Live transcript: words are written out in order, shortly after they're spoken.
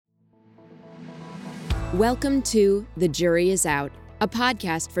Welcome to The Jury is Out, a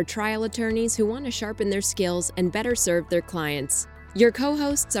podcast for trial attorneys who want to sharpen their skills and better serve their clients. Your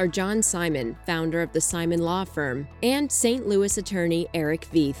co-hosts are John Simon, founder of the Simon Law Firm, and St. Louis attorney Eric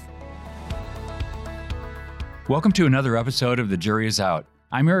Veith. Welcome to another episode of The Jury is Out.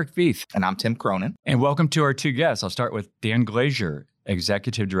 I'm Eric Veith. And I'm Tim Cronin. And welcome to our two guests. I'll start with Dan Glazier,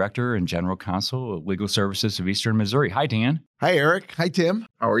 Executive Director and General Counsel of Legal Services of Eastern Missouri. Hi, Dan. Hi, Eric. Hi, Tim.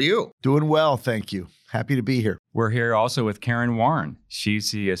 How are you? Doing well, thank you. Happy to be here. We're here also with Karren Warren.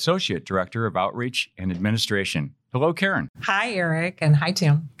 She's the Associate Director of Outreach and Administration. Hello, Karren. Hi, Eric, and hi,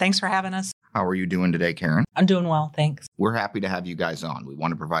 Tim. Thanks for having us. How are you doing today, Karren? I'm doing well, thanks. We're happy to have you guys on. We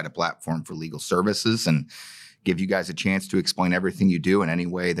want to provide a platform for legal services and give you guys a chance to explain everything you do in any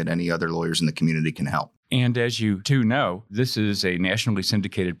way that any other lawyers in the community can help. And as you two know, this is a nationally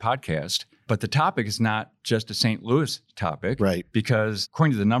syndicated podcast, but the topic is not just a St. Louis topic. Right. Because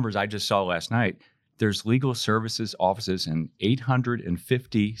according to the numbers I just saw last night, there's legal services offices in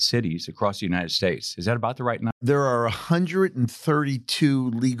 850 cities across the United States. Is that about the right number? There are 132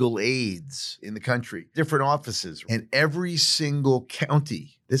 legal aids in the country, different offices, and every single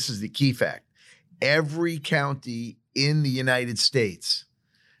county, this is the key fact, every county in the United States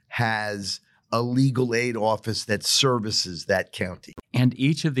has a legal aid office that services that county. And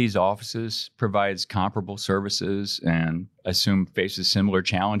each of these offices provides comparable services and I assume faces similar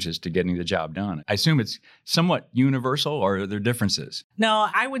challenges to getting the job done. I assume it's somewhat universal, or are there differences? No,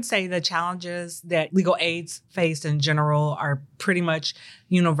 I would say the challenges that legal aids face in general are pretty much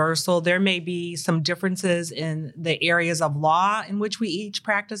universal. There may be some differences in the areas of law in which we each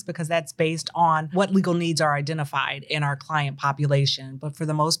practice because that's based on what legal needs are identified in our client population. But for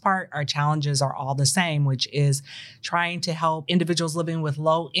the most part, our challenges are all the same, which is trying to help individuals living with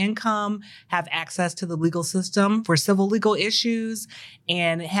low income have access to the legal system for civil legal issues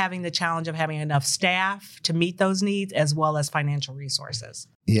and having the challenge of having enough staff to meet those needs as well as financial resources.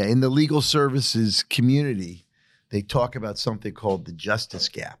 Yeah, in the legal services community, they talk about something called the justice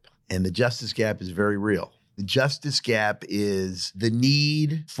gap. And the justice gap is very real. The justice gap is the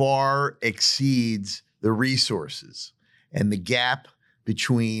need far exceeds the resources. And the gap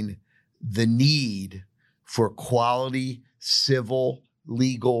between the need for quality civil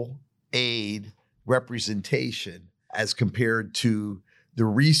legal aid representation as compared to the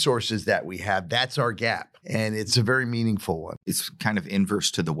resources that we have, that's our gap. And it's a very meaningful one. It's kind of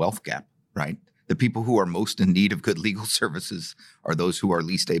inverse to the wealth gap, right? The people who are most in need of good legal services are those who are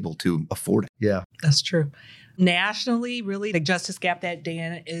least able to afford it. Yeah. That's true. Nationally, really, the justice gap that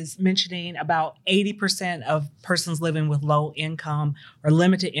Dan is mentioning, about 80% of persons living with low income or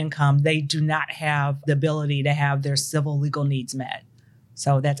limited income, they do not have the ability to have their civil legal needs met.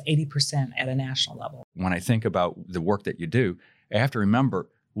 So that's 80% at a national level. When I think about the work that you do, I have to remember,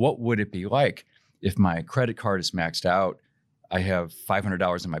 what would it be like if my credit card is maxed out? I have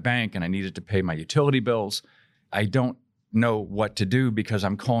 $500 in my bank and I needed to pay my utility bills. I don't know what to do because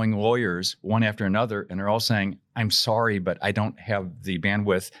I'm calling lawyers one after another and they're all saying, I'm sorry, but I don't have the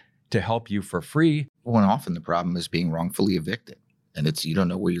bandwidth to help you for free. Well, and often the problem is being wrongfully evicted. And it's you don't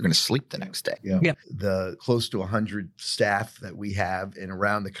know where you're going to sleep the next day. Yeah. Yep. The close to 100 staff that we have and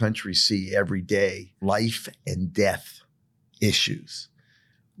around the country see every day life and death issues.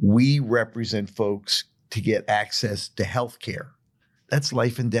 We represent folks to get access to health care. That's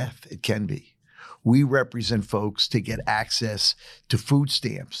life and death. It can be. We represent folks to get access to food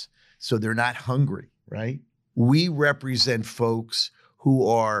stamps so they're not hungry, right? We represent folks who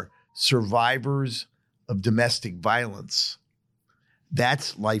are survivors of domestic violence.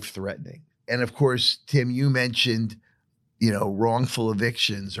 That's life-threatening. And of course, Tim, you mentioned, wrongful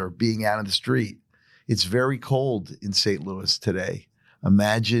evictions or being out on the street. It's very cold in St. Louis today.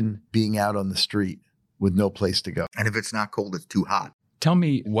 Imagine being out on the street with no place to go. And if it's not cold, it's too hot. Tell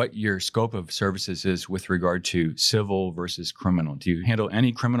me what your scope of services is with regard to civil versus criminal. Do you handle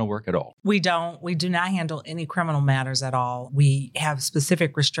any criminal work at all? We don't. We do not handle any criminal matters at all. We have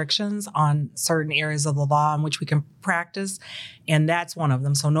specific restrictions on certain areas of the law in which we can practice, and that's one of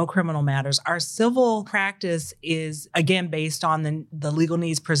them. So no criminal matters. Our civil practice is, again, based on the legal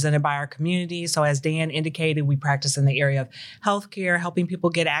needs presented by our community. So as Dan indicated, we practice in the area of healthcare, helping people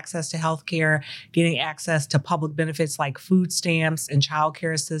get access to healthcare, getting access to public benefits like food stamps and child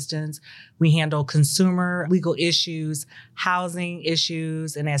care assistance. We handle consumer legal issues, housing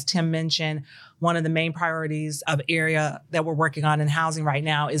issues, and as Tim mentioned, one of the main priorities of area that we're working on in housing right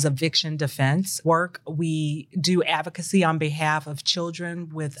now is eviction defense work. We do advocacy on behalf of children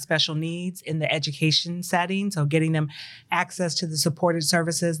with special needs in the education setting, so getting them access to the supported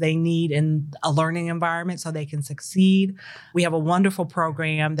services they need in a learning environment so they can succeed. We have a wonderful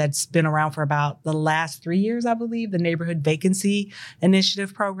program that's been around for about the last 3 years, I believe, the Neighborhood Vacancy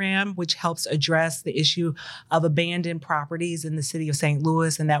Initiative program, which helps address the issue of abandoned properties in the city of St.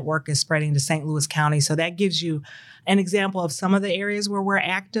 Louis, and that work is spreading to St. Louis County. So that gives you an example of some of the areas where we're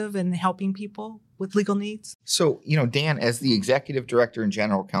active in helping people with legal needs. So, Dan, as the executive director and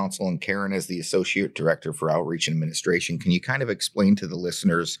general counsel, and Karren as the associate director for outreach and administration, can you kind of explain to the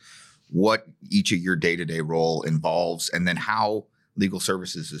listeners what each of your day-to-day role involves and then how legal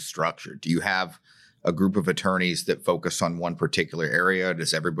services is structured? Do you have a group of attorneys that focus on one particular area?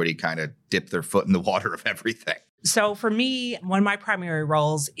 Does everybody kind of dip their foot in the water of everything? So for me, one of my primary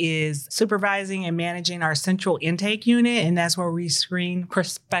roles is supervising and managing our central intake unit, and that's where we screen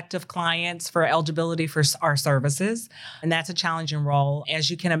prospective clients for eligibility for our services. And that's a challenging role. As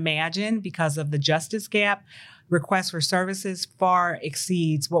you can imagine, because of the justice gap, requests for services far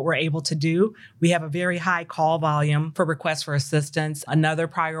exceeds what we're able to do. We have a very high call volume for requests for assistance. Another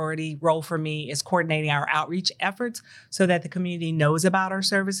priority role for me is coordinating our outreach efforts so that the community knows about our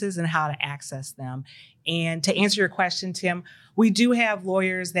services and how to access them. And to answer your question, Tim, we do have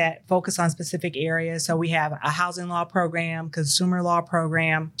lawyers that focus on specific areas. So we have a housing law program, consumer law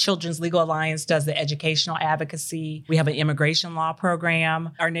program. Children's Legal Alliance does the educational advocacy. We have an immigration law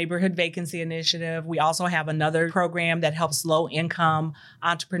program, our neighborhood vacancy initiative. We also have another program that helps low-income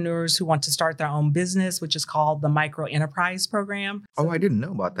entrepreneurs who want to start their own business, which is called the micro enterprise program. Oh, I didn't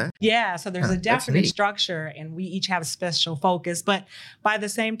know about that. Yeah, so there's a definite neat. structure, and we each have a special focus. But by the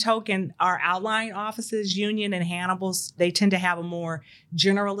same token, our outlying offices, Union and Hannibal's, they tend to have a more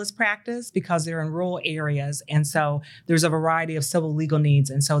generalist practice because they're in rural areas. And so there's a variety of civil legal needs.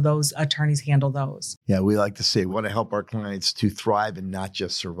 And so those attorneys handle those. Yeah, we like to say we want to help our clients to thrive and not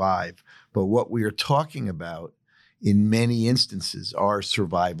just survive. But what we are talking about in many instances are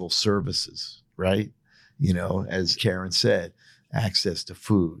survival services, right? As Karren said, access to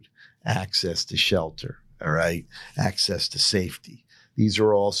food, access to shelter, all right, access to safety. These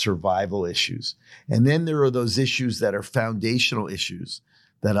are all survival issues. And then there are those issues that are foundational issues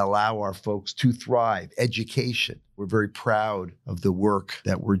that allow our folks to thrive. Education. We're very proud of the work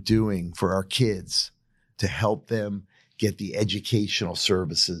that we're doing for our kids to help them get the educational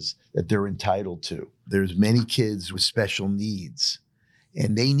services that they're entitled to. There's many kids with special needs,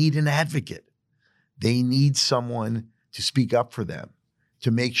 and they need an advocate. They need someone to speak up for them,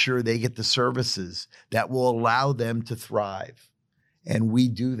 to make sure they get the services that will allow them to thrive. And we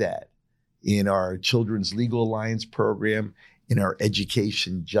do that in our Children's Legal Alliance program, in our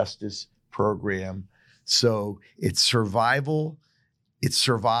education justice program. So it's survival, it's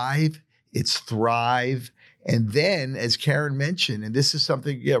survive, it's thrive. And then, as Karren mentioned, and this is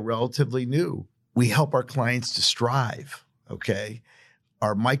something, relatively new, we help our clients to strive, okay?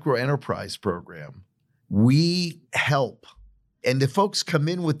 Our micro enterprise program, we help. And the folks come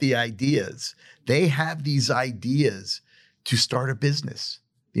in with the ideas. They have these ideas to start a business,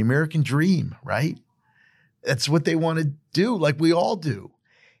 the American dream, right? That's what they want to do, like we all do.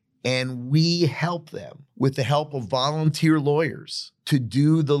 And we help them with the help of volunteer lawyers to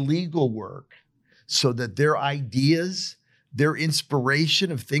do the legal work so that their ideas, their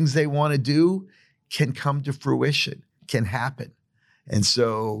inspiration of things they want to do can come to fruition, can happen. And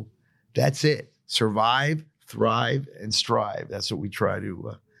so that's it. Survive, thrive, and strive. That's what we try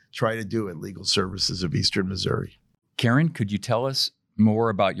to do at Legal Services of Eastern Missouri. Karren, could you tell us more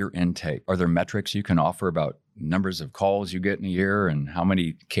about your intake? Are there metrics you can offer about numbers of calls you get in a year and how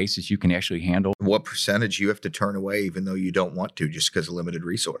many cases you can actually handle? What percentage you have to turn away even though you don't want to just because of limited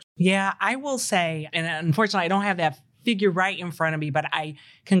resource? Yeah, I will say, and unfortunately I don't have that figure right in front of me, but I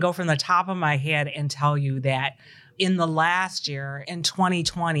can go from the top of my head and tell you that in the last year, in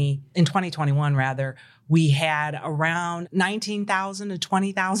 2021 rather, we had around 19,000 to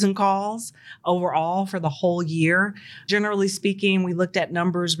 20,000 calls overall for the whole year. Generally speaking, we looked at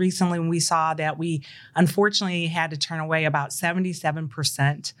numbers recently and we saw that we unfortunately had to turn away about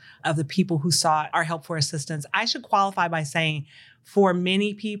 77% of the people who sought our help for assistance. I should qualify by saying for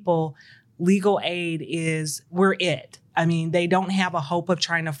many people, legal aid we're it. I mean, they don't have a hope of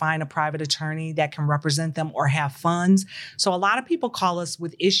trying to find a private attorney that can represent them or have funds. So a lot of people call us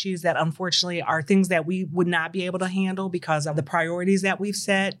with issues that unfortunately are things that we would not be able to handle because of the priorities that we've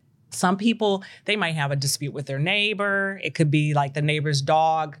set Some people, they might have a dispute with their neighbor. It could be like the neighbor's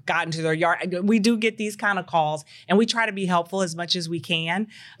dog got into their yard. We do get these kind of calls, and we try to be helpful as much as we can.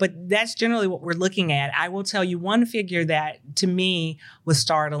 But that's generally what we're looking at. I will tell you one figure that to me was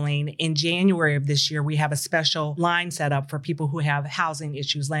startling. In January of this year, we have a special line set up for people who have housing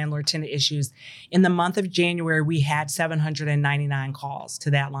issues, landlord-tenant issues. In the month of January, we had 799 calls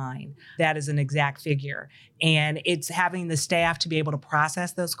to that line. That is an exact figure. And it's having the staff to be able to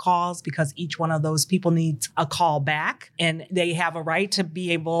process those calls, because each one of those people needs a call back, and they have a right to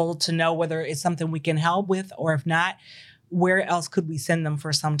be able to know whether it's something we can help with, or if not, where else could we send them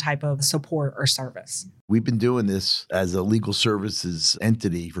for some type of support or service. We've been doing this as a legal services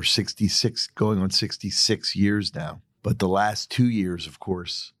entity for going on 66 years now. But the last 2 years, of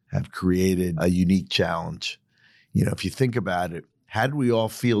course, have created a unique challenge. If you think about it, how did we all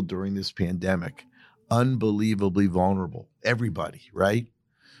feel during this pandemic? Unbelievably vulnerable. Everybody, right?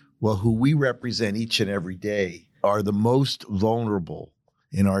 Well, who we represent each and every day are the most vulnerable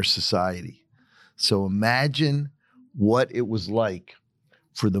in our society. So imagine what it was like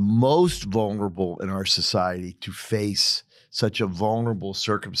for the most vulnerable in our society to face such a vulnerable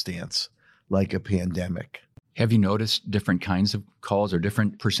circumstance like a pandemic. Have you noticed different kinds of calls or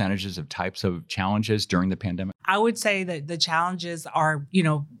different percentages of types of challenges during the pandemic? I would say that the challenges are,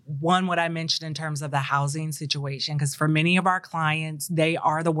 one, what I mentioned in terms of the housing situation, because for many of our clients, they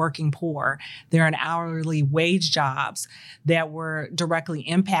are the working poor. They're in hourly wage jobs that were directly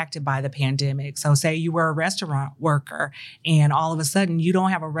impacted by the pandemic. So say you were a restaurant worker and all of a sudden you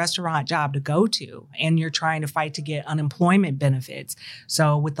don't have a restaurant job to go to and you're trying to fight to get unemployment benefits.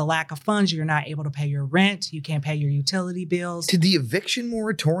 So with the lack of funds, you're not able to pay your rent. You can't pay your utility bills. Did the eviction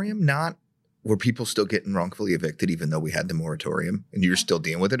moratorium were people still getting wrongfully evicted even though we had the moratorium and you're still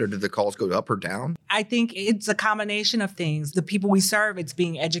dealing with it? Or did the calls go up or down? I think it's a combination of things. The people we serve, it's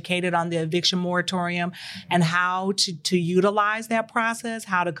being educated on the eviction moratorium and how to utilize that process,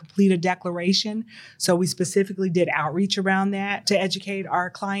 how to complete a declaration. So we specifically did outreach around that to educate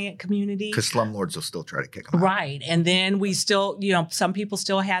our client community. Because slumlords will still try to kick them out. Right. And then we still, some people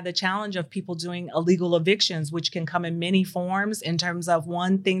still had the challenge of people doing illegal evictions, which can come in many forms. In terms of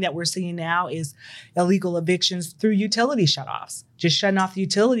one thing that we're seeing now is illegal evictions through utility shutoffs, just shutting off the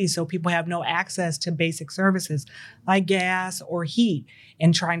utilities so people have no access to basic services like gas or heat,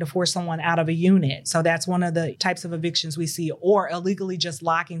 and trying to force someone out of a unit. So that's one of the types of evictions we see, or illegally just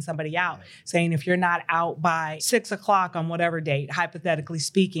locking somebody out, saying if you're not out by 6 o'clock on whatever date, hypothetically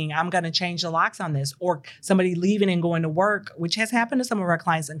speaking, I'm going to change the locks on this, or somebody leaving and going to work, which has happened to some of our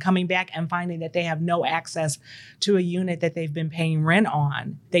clients, and coming back and finding that they have no access to a unit that they've been paying rent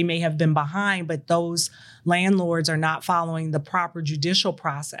on. They may have been behind, but those landlords are not following the proper judicial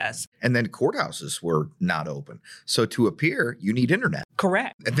process. And then courthouses were not open. So to appear, you need internet.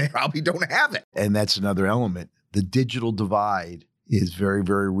 Correct. And they probably don't have it. And that's another element. The digital divide is very,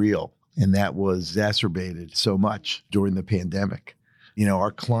 very real. And that was exacerbated so much during the pandemic.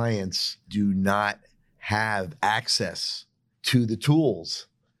 Our clients do not have access to the tools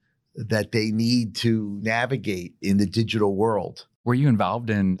that they need to navigate in the digital world. Were you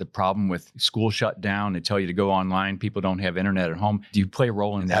involved in the problem with school shut down? They tell you to go online. People don't have internet at home. Do you play a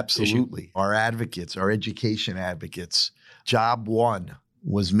role in that Absolutely. issue? Our advocates, our education advocates, job one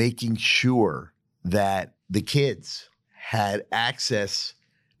was making sure that the kids had access,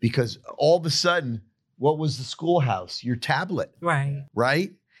 because all of a sudden, what was the schoolhouse? Your tablet. Right.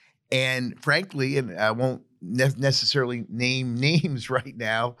 Right? And frankly, and I won't necessarily name names right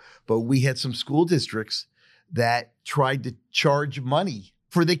now, but we had some school districts that tried to charge money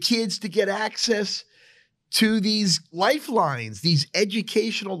for the kids to get access to these lifelines, these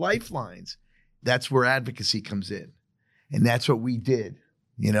educational lifelines. That's where advocacy comes in. And that's what we did.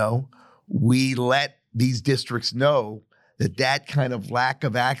 We let these districts know that kind of lack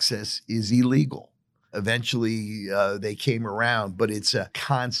of access is illegal. Eventually, they came around, but it's a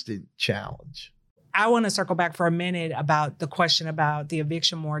constant challenge. I want to circle back for a minute about the question about the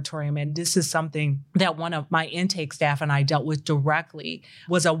eviction moratorium. And this is something that one of my intake staff and I dealt with directly,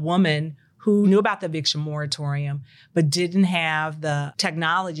 was a woman who knew about the eviction moratorium, but didn't have the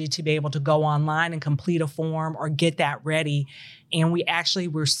technology to be able to go online and complete a form or get that ready. And we actually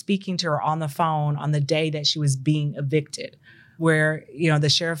were speaking to her on the phone on the day that she was being evicted, where, the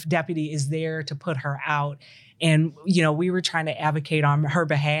sheriff deputy is there to put her out. And, we were trying to advocate on her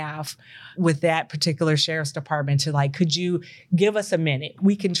behalf with that particular sheriff's department to could you give us a minute?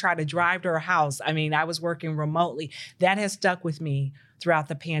 We can try to drive to her house. I mean, I was working remotely. That has stuck with me throughout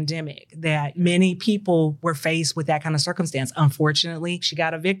the pandemic, that many people were faced with that kind of circumstance. Unfortunately, she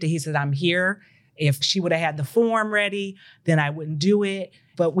got evicted. He said, I'm here. If she would have had the form ready, then I wouldn't do it.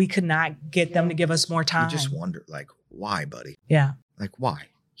 But we could not get them to give us more time. You just wonder, like, why, buddy? Yeah. Like, why?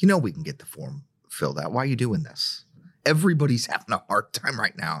 You know we can get the form filled out. Why are you doing this? Everybody's having a hard time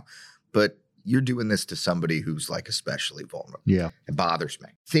right now, but you're doing this to somebody who's like especially vulnerable. Yeah. It bothers me.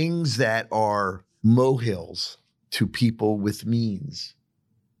 Things that are molehills to people with means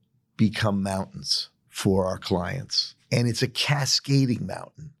become mountains for our clients. And it's a cascading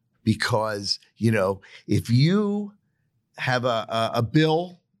mountain because, if you have a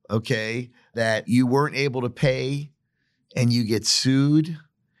bill, okay, that you weren't able to pay and you get sued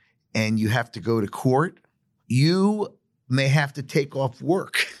and you have to go to court, you may have to take off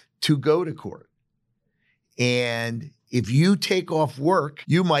work to go to court. And if you take off work,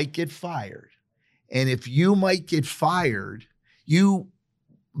 you might get fired. And if you might get fired, you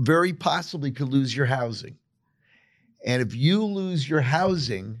very possibly could lose your housing. And if you lose your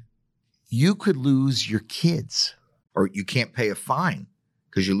housing, you could lose your kids. Or you can't pay a fine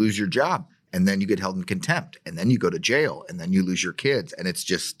because you lose your job. And then you get held in contempt. And then you go to jail. And then you lose your kids. And it's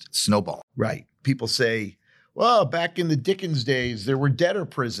just snowball. Right. People say, well, back in the Dickens days, there were debtor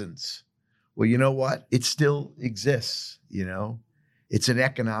prisons. Well, you know what? It still exists, It's an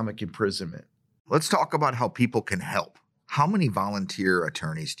economic imprisonment. Let's talk about how people can help. How many volunteer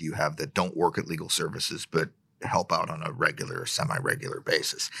attorneys do you have that don't work at legal services but help out on a regular or semi-regular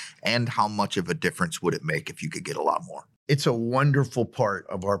basis? And how much of a difference would it make if you could get a lot more? It's a wonderful part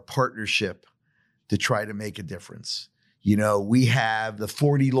of our partnership to try to make a difference. We have the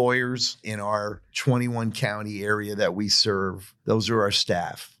 40 lawyers in our 21 county area that we serve. Those are our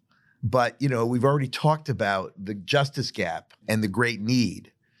staff. But, we've already talked about the justice gap and the great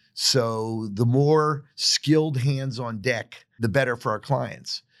need. So the more skilled hands on deck, the better for our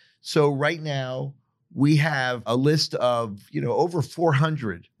clients. So right now, we have a list of, over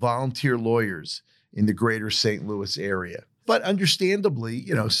 400 volunteer lawyers in the greater St. Louis area. But understandably,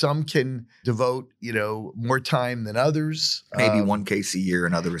 some can devote, more time than others. Maybe one case a year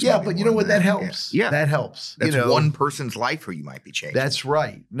and others. Yeah, but you know what? That helps. Yeah. That helps. That's one person's life who you might be changing. That's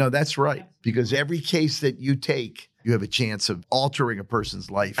right. No, that's right. Because every case that you take, you have a chance of altering a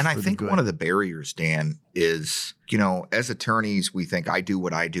person's life. And I think one of the barriers, Dan, is, as attorneys, we think I do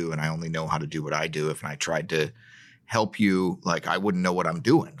what I do and I only know how to do what I do. If I tried to help you, like I wouldn't know what I'm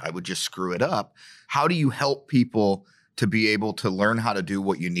doing. I would just screw it up. How do you help people to be able to learn how to do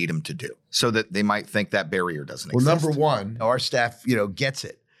what you need them to do so that they might think that barrier doesn't exist? Well, number one, our staff, gets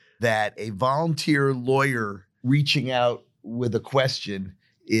it that a volunteer lawyer reaching out with a question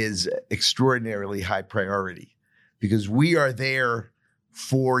is extraordinarily high priority because we are there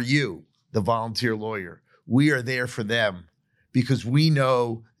for you, the volunteer lawyer. We are there for them because we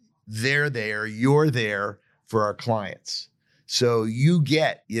know they're there, you're there for our clients. So you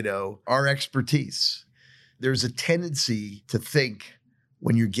get, our expertise. There's a tendency to think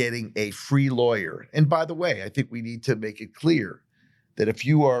when you're getting a free lawyer, and by the way, I think we need to make it clear that if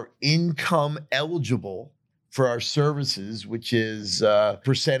you are income eligible for our services, which is a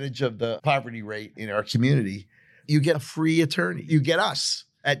percentage of the poverty rate in our community, you get a free attorney. You get us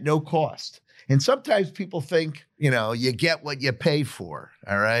at no cost. And sometimes people think, you get what you pay for,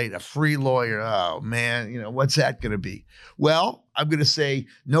 all right? A free lawyer, oh man, what's that going to be? Well, I'm going to say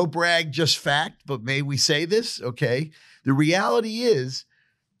no brag, just fact, but may we say this, okay? The reality is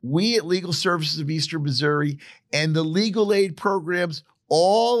we at Legal Services of Eastern Missouri and the legal aid programs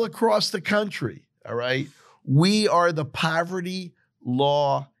all across the country, all right? We are the poverty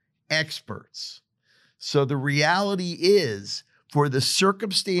law experts. So the reality is, for the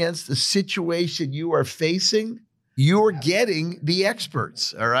circumstance, the situation you are facing, you're getting the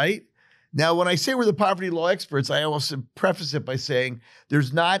experts, all right? Now, when I say we're the poverty law experts, I also preface it by saying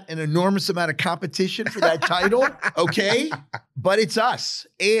there's not an enormous amount of competition for that title, okay? But it's us.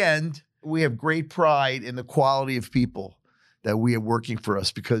 And we have great pride in the quality of people that we have working for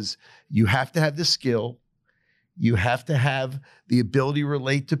us because you have to have the skill, you have to have the ability to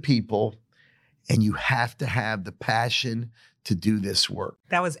relate to people, and you have to have the passion to do this work.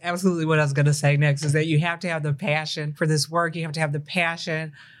 That was absolutely what I was going to say next, is that you have to have the passion for this work. You have to have the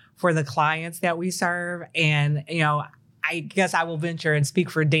passion for the clients that we serve. And, I guess I will venture and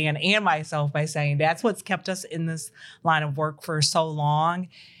speak for Dan and myself by saying that's what's kept us in this line of work for so long.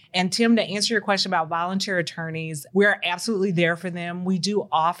 And Tim, to answer your question about volunteer attorneys, we're absolutely there for them. We do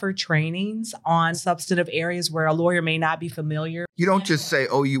offer trainings on substantive areas where a lawyer may not be familiar. You don't just say,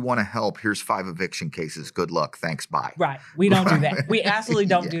 oh, you want to help, here's 5 eviction cases, good luck, thanks, bye. Right. We don't do that. We absolutely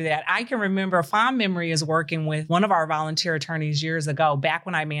don't do that. I can remember a fond memory is working with one of our volunteer attorneys years ago, back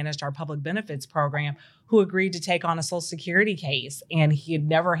when I managed our public benefits program, who agreed to take on a Social Security case. And he had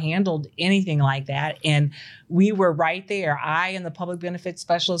never handled anything like that. And we were right there. I and the public benefits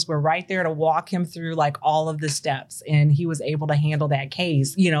specialist were right there to walk him through like all of the steps. And he was able to handle that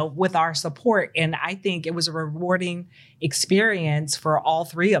case, with our support. And I think it was a rewarding experience for all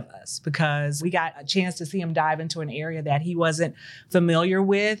three of us because we got a chance to see him dive into an area that he wasn't familiar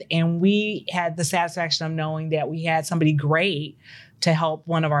with. And we had the satisfaction of knowing that we had somebody great to help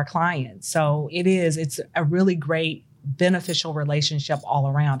one of our clients. So it's a really great beneficial relationship all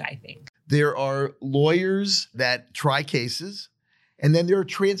around, I think. There are lawyers that try cases, and then there are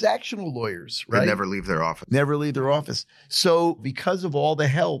transactional lawyers, right? They never leave their office. Never leave their office. So because of all the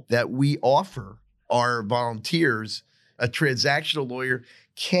help that we offer our volunteers, a transactional lawyer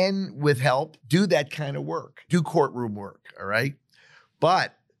can, with help, do that kind of work, do courtroom work, all right?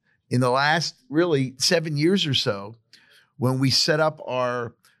 But in the last really 7 years or so, when we set up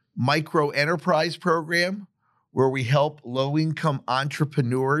our micro enterprise program, where we help low-income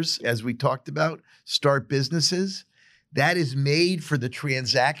entrepreneurs, as we talked about, start businesses, that is made for the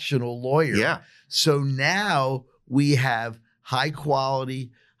transactional lawyer. Yeah. So now we have high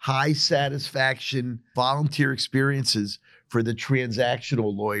quality, high satisfaction volunteer experiences for the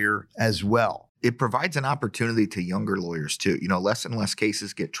transactional lawyer as well. It provides an opportunity to younger lawyers too. Less and less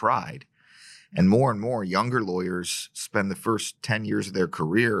cases get tried. And more younger lawyers spend the first 10 years of their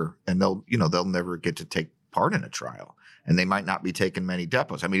career and they'll never get to take part in a trial. And they might not be taking many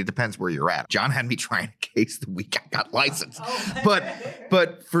depots. I mean, it depends where you're at. John had me trying a case the week I got licensed.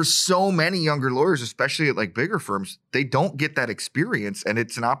 But for so many younger lawyers, especially at like bigger firms, they don't get that experience. And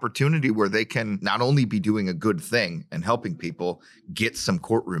it's an opportunity where they can not only be doing a good thing and helping people get some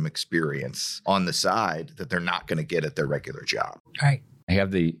courtroom experience on the side that they're not going to get at their regular job. Right. I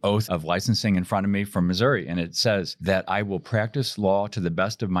have the oath of licensing in front of me from Missouri, and it says that I will practice law to the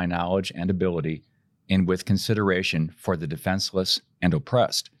best of my knowledge and ability and with consideration for the defenseless and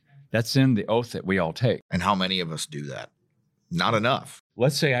oppressed. That's in the oath that we all take. And how many of us do that? Not enough.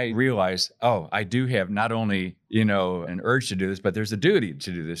 Let's say I realize, I do have not only, an urge to do this, but there's a duty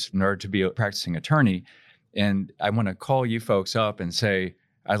to do this in order to be a practicing attorney. And I want to call you folks up and say,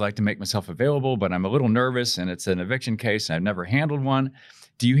 I'd like to make myself available, but I'm a little nervous and it's an eviction case and I've never handled one.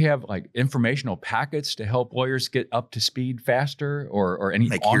 Do you have like informational packets to help lawyers get up to speed faster or any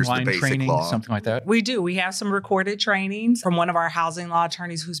like, online training, something like that? We do. We have some recorded trainings from one of our housing law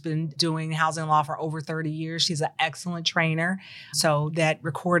attorneys who's been doing housing law for over 30 years. She's an excellent trainer. So that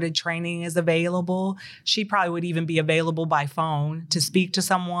recorded training is available. She probably would even be available by phone to speak to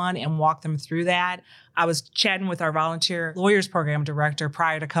someone and walk them through that. I was chatting with our volunteer lawyers program director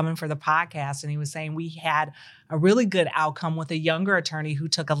prior to coming for the podcast, and he was saying we had a really good outcome with a younger attorney who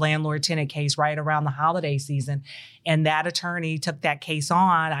took a landlord-tenant case right around the holiday season. And that attorney took that case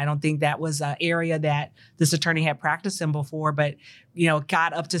on. I don't think that was an area that this attorney had practiced in before, but,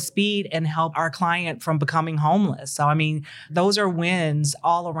 got up to speed and helped our client from becoming homeless. So, those are wins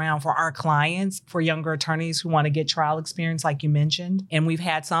all around for our clients, for younger attorneys who want to get trial experience, like you mentioned. And we've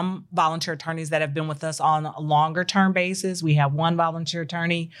had some volunteer attorneys that have been with us on a longer term basis. We have one volunteer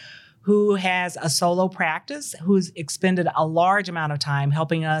attorney who has a solo practice, who's expended a large amount of time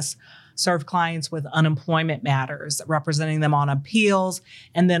helping us serve clients with unemployment matters, representing them on appeals,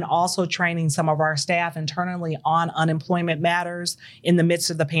 and then also training some of our staff internally on unemployment matters in the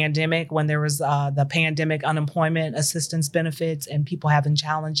midst of the pandemic, when there was the pandemic unemployment assistance benefits and people having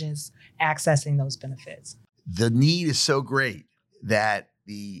challenges accessing those benefits. The need is so great that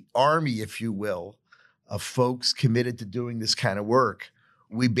the army, if you will, of folks committed to doing this kind of work,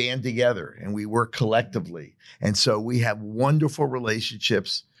 we band together and we work collectively. And so we have wonderful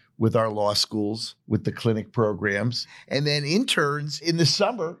relationships with our law schools, with the clinic programs. And then interns in the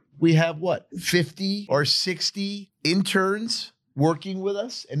summer, we have 50 or 60 interns working with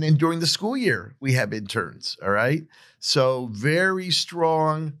us. And then during the school year, we have interns, all right? So very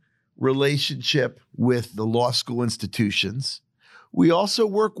strong relationship with the law school institutions. We also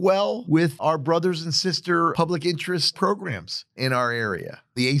work well with our brothers and sister public interest programs in our area.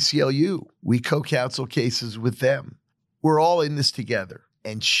 The ACLU, we co-counsel cases with them. We're all in this together.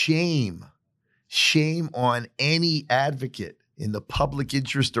 And shame on any advocate in the public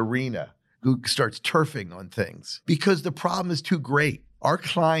interest arena who starts turfing on things, because the problem is too great. Our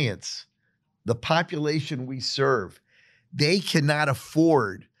clients, the population we serve, they cannot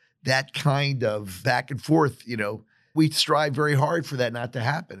afford that kind of back and forth, We strive very hard for that not to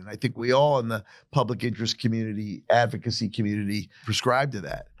happen. And I think we all in the public interest community, advocacy community, prescribe to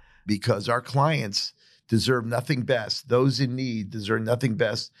that, because our clients deserve nothing best. Those in need deserve nothing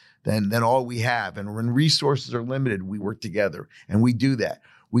best than all we have. And when resources are limited, we work together and we do that.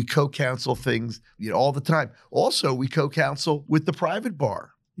 We co-counsel things, all the time. Also, we co-counsel with the private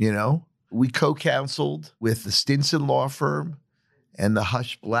bar, We co-counseled with the Stinson law firm and the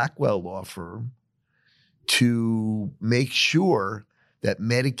Hush Blackwell law firm to make sure that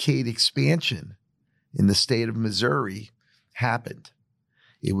Medicaid expansion in the state of Missouri happened.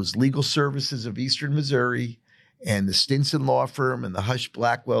 It was Legal Services of Eastern Missouri and the Stinson law firm and the Hush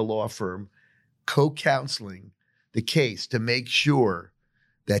Blackwell law firm co-counseling the case to make sure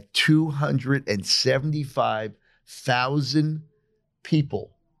that 275,000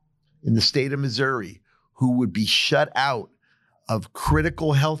 people in the state of Missouri who would be shut out of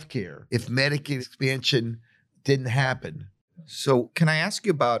critical health care if Medicaid expansion didn't happen. So can I ask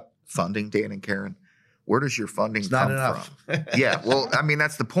you about funding, Dan and Karren? Where does your funding It's not come enough. from? Yeah, well, I mean,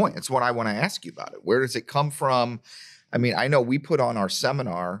 that's the point. It's what I want to ask you about it. Where does it come from? I mean, I know we put on our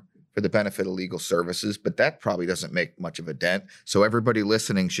seminar for the benefit of legal services, but that probably doesn't make much of a dent. So everybody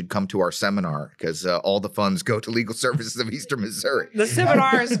listening should come to our seminar because all the funds go to Legal Services of Eastern Missouri. The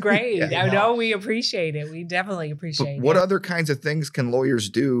seminar is great. Yeah. I know we appreciate it. We definitely appreciate it. What other kinds of things can lawyers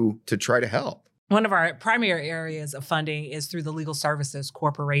do to try to help? One of our primary areas of funding is through the Legal Services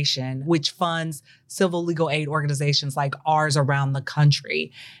Corporation, which funds civil legal aid organizations like ours around the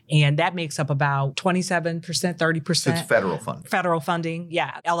country. And that makes up about 27%, 30%. So it's federal funding. Federal funding,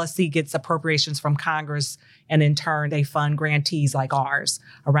 yeah. LSC gets appropriations from Congress, and in turn, they fund grantees like ours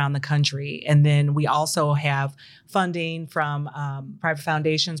around the country. And then we also have funding from private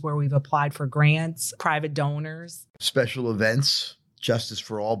foundations where we've applied for grants, private donors. Special events. Justice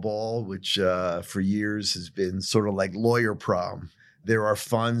for All Ball, which for years has been sort of like lawyer prom. There are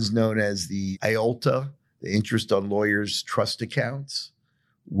funds known as the IOLTA, the interest on lawyers' trust accounts,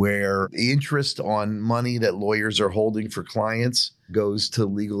 where the interest on money that lawyers are holding for clients goes to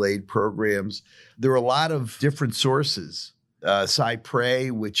legal aid programs. There are a lot of different sources.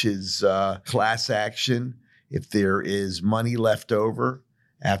 Cypre, which is class action. If there is money left over,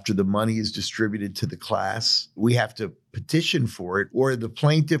 after the money is distributed to the class, we have to petition for it, or the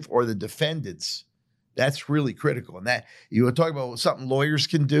plaintiff or the defendants. That's really critical. And that you were talking about something lawyers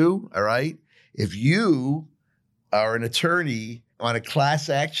can do, all right? If you are an attorney on a class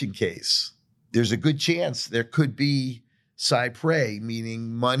action case, there's a good chance there could be cypre,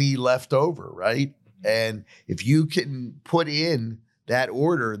 meaning money left over, right? And if you can put in that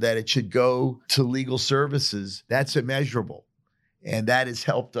order that it should go to legal services, that's immeasurable. And that has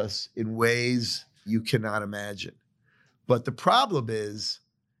helped us in ways you cannot imagine. But the problem is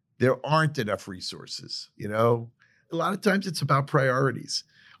there aren't enough resources, A lot of times it's about priorities.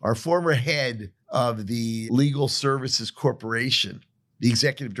 Our former head of the Legal Services Corporation, the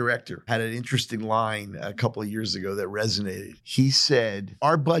executive director, had an interesting line a couple of years ago that resonated. He said,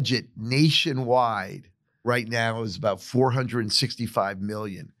 our budget nationwide right now is about $465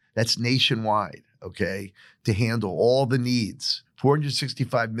 million. That's nationwide, okay, to handle all the needs.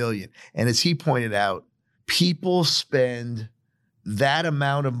 $465 million. And as he pointed out, people spend that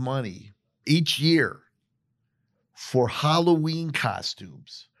amount of money each year for Halloween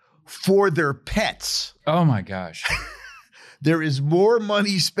costumes for their pets. Oh my gosh. There is more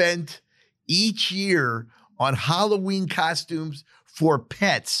money spent each year on Halloween costumes for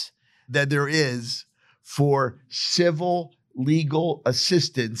pets than there is for civil legal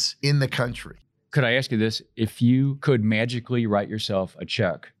assistance in the country. Could I ask you this? If you could magically write yourself a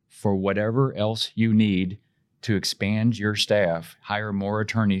check for whatever else you need to expand your staff, hire more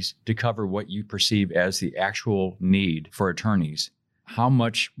attorneys to cover what you perceive as the actual need for attorneys, how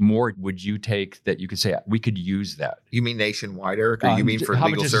much more would you take that you could say, we could use that? You mean nationwide, Eric, or you mean for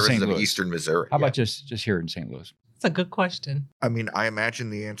Legal Services of Eastern Missouri? How about just here in St. Louis? That's a good question. I mean, I imagine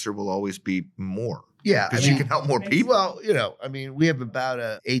the answer will always be more. Yeah, because you can help more people. Well, we have about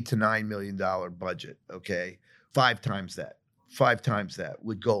a $8 to $9 million budget. Okay, 5 times that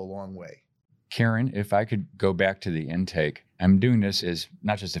would go a long way. Karren, if I could go back to the intake, I'm doing this as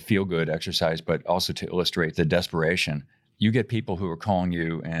not just a feel-good exercise, but also to illustrate the desperation. You get people who are calling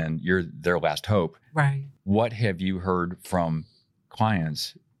you, and you're their last hope. Right. What have you heard from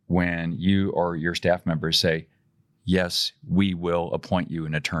clients when you or your staff members say, yes, we will appoint you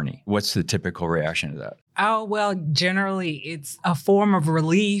an attorney? What's the typical reaction to that? Oh, well, generally it's a form of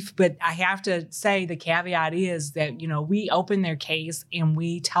relief, but I have to say the caveat is that, we open their case and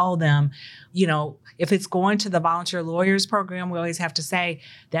we tell them, if it's going to the volunteer lawyers program, we always have to say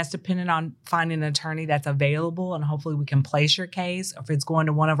that's dependent on finding an attorney that's available, and hopefully we can place your case. If it's going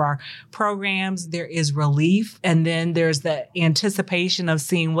to one of our programs, there is relief. And then there's the anticipation of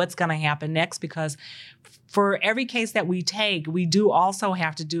seeing what's going to happen next, because For every case that we take, we do also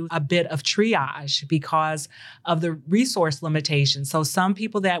have to do a bit of triage because of the resource limitations. So some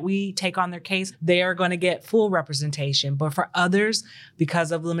people that we take on their case, they are going to get full representation. But for others,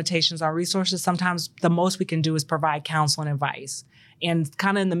 because of limitations on resources, sometimes the most we can do is provide counsel and advice. And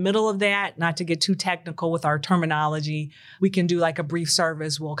kind of in the middle of that, not to get too technical with our terminology, we can do like a brief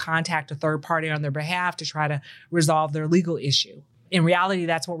service. We'll contact a third party on their behalf to try to resolve their legal issue. In reality,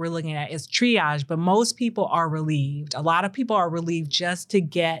 that's what we're looking at is triage, but most people are relieved. A lot of people are relieved just to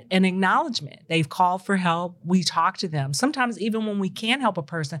get an acknowledgement. They've called for help. We talk to them. Sometimes even when we can't help a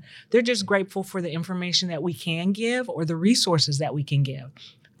person, they're just grateful for the information that we can give or the resources that we can give.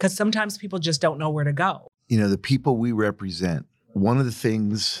 Because sometimes people just don't know where to go. You know, the people we represent, one of the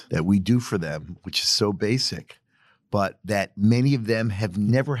things that we do for them, which is so basic, but that many of them have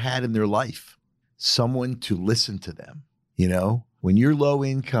never had in their life, someone to listen to them, you know? When you're low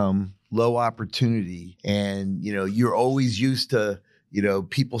income, low opportunity, and, you know, you're always used to, you know,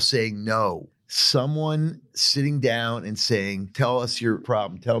 people saying no, someone sitting down and saying, tell us your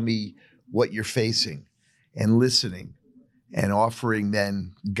problem, tell me what you're facing, and listening and offering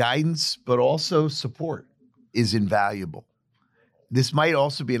then guidance, but also support is invaluable. This might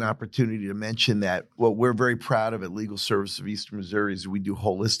also be an opportunity to mention that what we're very proud of at Legal Services of Eastern Missouri is we do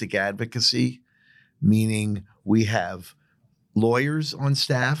holistic advocacy, meaning we have lawyers on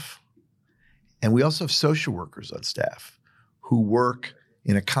staff, and we also have social workers on staff who work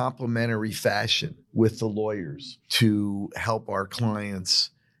in a complementary fashion with the lawyers to help our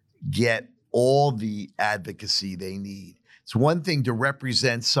clients get all the advocacy they need. It's one thing to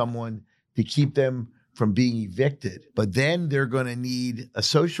represent someone to keep them from being evicted, but then they're going to need a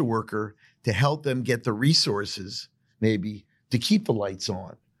social worker to help them get the resources, maybe, to keep the lights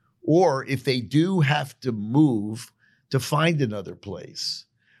on. Or if they do have to move, to find another place.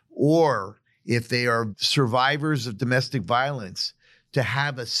 Or if they are survivors of domestic violence, to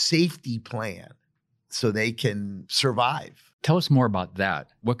have a safety plan so they can survive. Tell us more about that.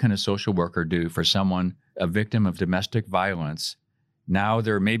 What can a social worker do for someone, a victim of domestic violence? Now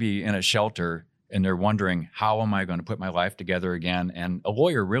they're maybe in a shelter and they're wondering, how am I going to put my life together again? And a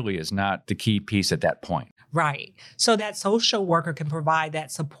lawyer really is not the key piece at that point. Right. So that social worker can provide that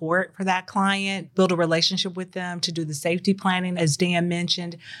support for that client, build a relationship with them to do the safety planning, as Dan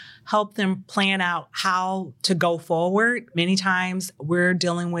mentioned, help them plan out how to go forward. Many times we're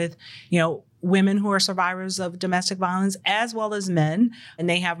dealing with, women who are survivors of domestic violence as well as men, and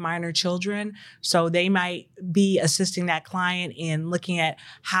they have minor children. So they might be assisting that client in looking at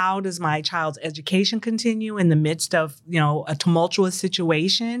how does my child's education continue in the midst of, a tumultuous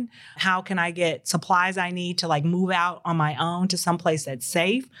situation? How can I get supplies I need to move out on my own to someplace that's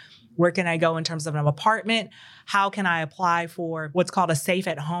safe? Where can I go in terms of an apartment? How can I apply for what's called a safe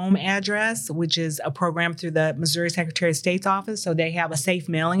at home address, which is a program through the Missouri Secretary of State's office. So they have a safe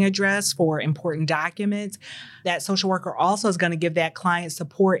mailing address for important documents. That social worker also is going to give that client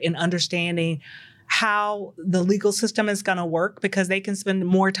support in understanding how the legal system is going to work, because they can spend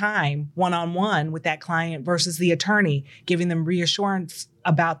more time one-on-one with that client versus the attorney, giving them reassurance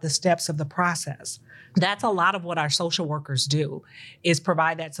about the steps of the process. That's a lot of what our social workers do, is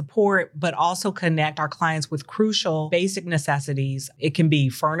provide that support, but also connect our clients with crucial basic necessities. It can be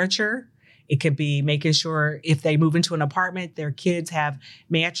furniture. It could be making sure if they move into an apartment, their kids have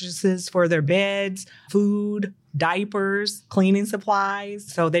mattresses for their beds, food, diapers, cleaning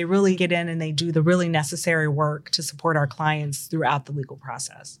supplies. So they really get in and they do the really necessary work to support our clients throughout the legal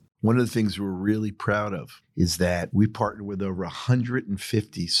process. One of the things we're really proud of is that we partner with over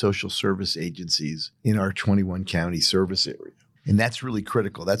 150 social service agencies in our 21 county service area. And that's really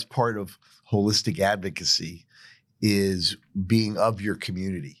critical. That's part of holistic advocacy, is being of your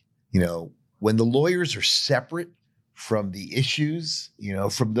community. When the lawyers are separate from the issues,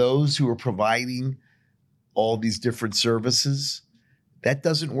 from those who are providing all these different services, that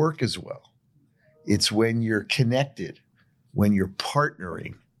doesn't work as well. It's when you're connected, when you're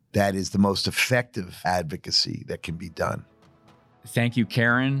partnering, that is the most effective advocacy that can be done. Thank you,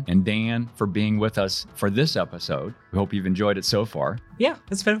 Karren and Dan, for being with us for this episode. We hope you've enjoyed it so far. Yeah,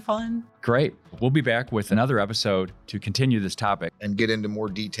 it's been fun. Great. We'll be back with another episode to continue this topic. And get into more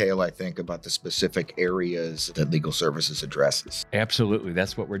detail, I think, about the specific areas that legal services addresses. Absolutely.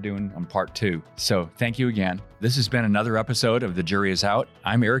 That's what we're doing on part 2. So thank you again. This has been another episode of The Jury is Out.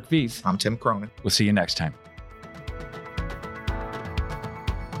 I'm Eric Veith. I'm Tim Cronin. We'll see you next time.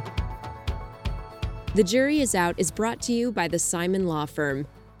 The Jury is Out is brought to you by the Simon Law Firm.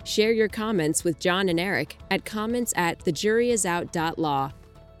 Share your comments with John and Eric at comments@thejuryisout.law.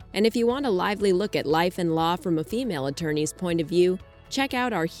 And if you want a lively look at life and law from a female attorney's point of view, check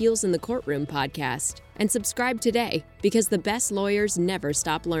out our Heels in the Courtroom podcast and subscribe today, because the best lawyers never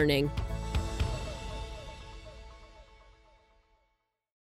stop learning.